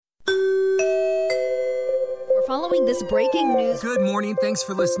Following this breaking news. Good morning. Thanks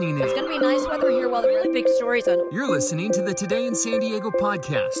for listening in. It's going to be nice weather here while the really big stories on. You're listening to the Today in San Diego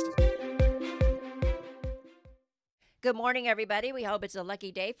podcast. Good morning, everybody. We hope it's a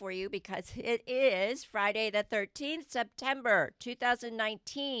lucky day for you because it is Friday the 13th, September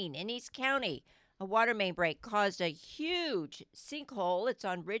 2019 in East County. A water main break caused a huge sinkhole. It's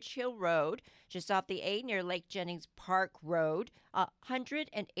on Ridge Hill Road, just off the A near Lake Jennings Park Road.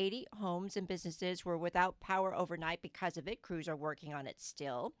 180 homes and businesses were without power overnight because of it. Crews are working on it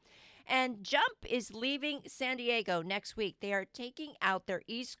still. And Jump is leaving San Diego next week. They are taking out their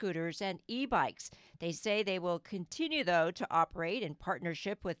e-scooters and e-bikes. They say they will continue, though, to operate in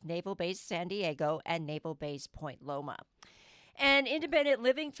partnership with Naval Base San Diego and Naval Base Point Loma. An independent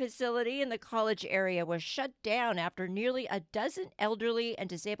living facility in the college area was shut down after nearly a dozen elderly and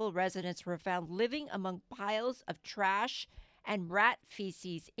disabled residents were found living among piles of trash and rat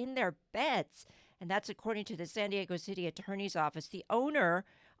feces in their beds. And that's according to the San Diego City Attorney's Office. The owner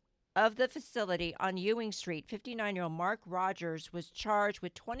of the facility on Ewing Street, 59-year-old Mark Rogers, was charged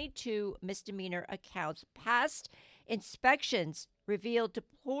with 22 misdemeanor accounts. Past inspections revealed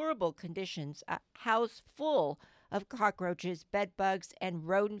deplorable conditions, a house full of cockroaches, bed bugs, and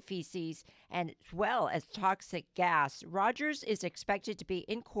rodent feces, and as well as toxic gas. Rogers is expected to be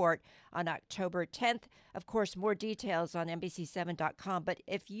in court on October 10th. Of course, more details on NBC7.com. But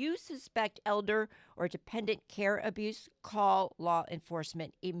if you suspect elder or dependent care abuse, call law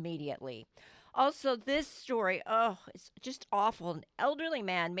enforcement immediately. Also, this story, it's just awful. An elderly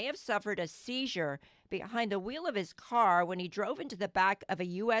man may have suffered a seizure behind the wheel of his car when he drove into the back of a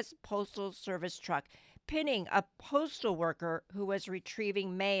U.S. Postal Service truck, pinning a postal worker who was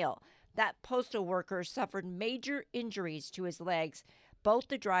retrieving mail. That postal worker suffered major injuries to his legs. Both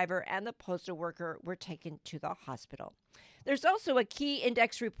the driver and the postal worker were taken to the hospital. There's also a key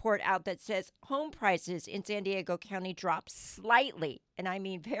index report out that says home prices in San Diego County dropped slightly, and I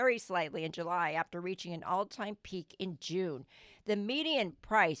mean very slightly, in July after reaching an all-time peak in June. The median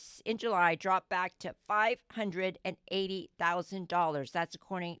price in July dropped back to $580,000. That's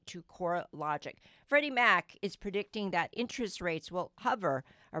according to CoreLogic. Freddie Mac is predicting that interest rates will hover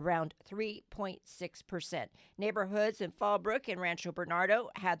around 3.6%. Neighborhoods in Fallbrook and Rancho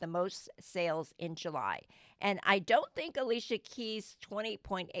Bernardo had the most sales in July. And I don't think Alicia Keys'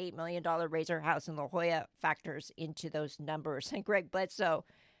 $20.8 million Razor House in La Jolla factors into those numbers. And Greg Bledsoe,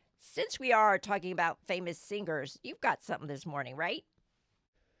 since we are talking about famous singers, you've got something this morning, right?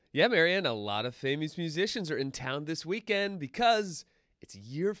 Yeah, Marianne, a lot of famous musicians are in town this weekend because it's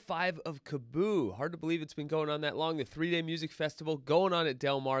year 5 of Kaboo. Hard to believe it's been going on that long. The 3-day music festival going on at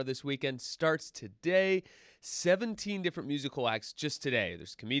Del Mar this weekend starts today. 17 different musical acts just today.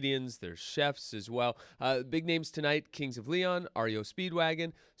 There's comedians, there's chefs as well. Big names tonight, Kings of Leon, REO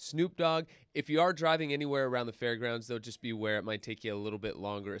Speedwagon, Snoop Dogg. If you are driving anywhere around the fairgrounds, though, just be aware it might take you a little bit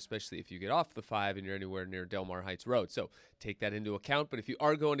longer, especially if you get off the 5 and you're anywhere near Del Mar Heights Road. So take that into account. But if you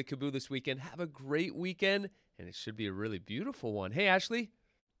are going to Kaboo this weekend, have a great weekend, and it should be a really beautiful one. Hey, Ashley.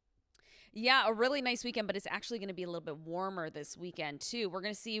 Yeah, a really nice weekend, but it's actually going to be a little bit warmer this weekend, too. We're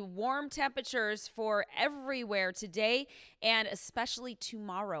going to see warm temperatures for everywhere today and especially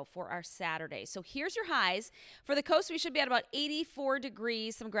tomorrow for our Saturday. So here's your highs. For the coast, we should be at about 84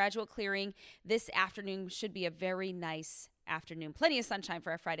 degrees, some gradual clearing. This afternoon should be a very nice afternoon. Plenty of sunshine for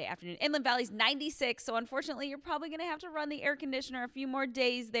our Friday afternoon. Inland Valley's 96, so unfortunately you're probably going to have to run the air conditioner a few more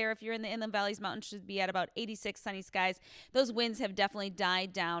days there. If you're in the Inland Valley's mountains, should be at about 86, sunny skies. Those winds have definitely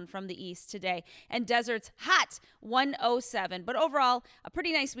died down from the east today. And Desert's hot, 107. But overall, a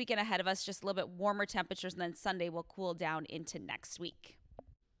pretty nice weekend ahead of us, just a little bit warmer temperatures, and then Sunday will cool down into next week.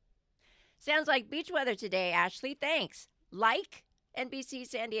 Sounds like beach weather today, Ashley. Thanks. Like NBC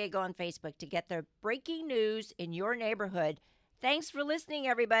San Diego on Facebook to get the breaking news in your neighborhood. Thanks for listening,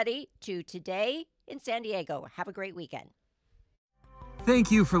 everybody, to Today in San Diego. Have a great weekend. Thank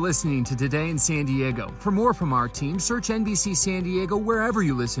you for listening to Today in San Diego. For more from our team, search NBC San Diego wherever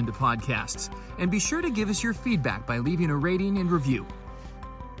you listen to podcasts. And be sure to give us your feedback by leaving a rating and review.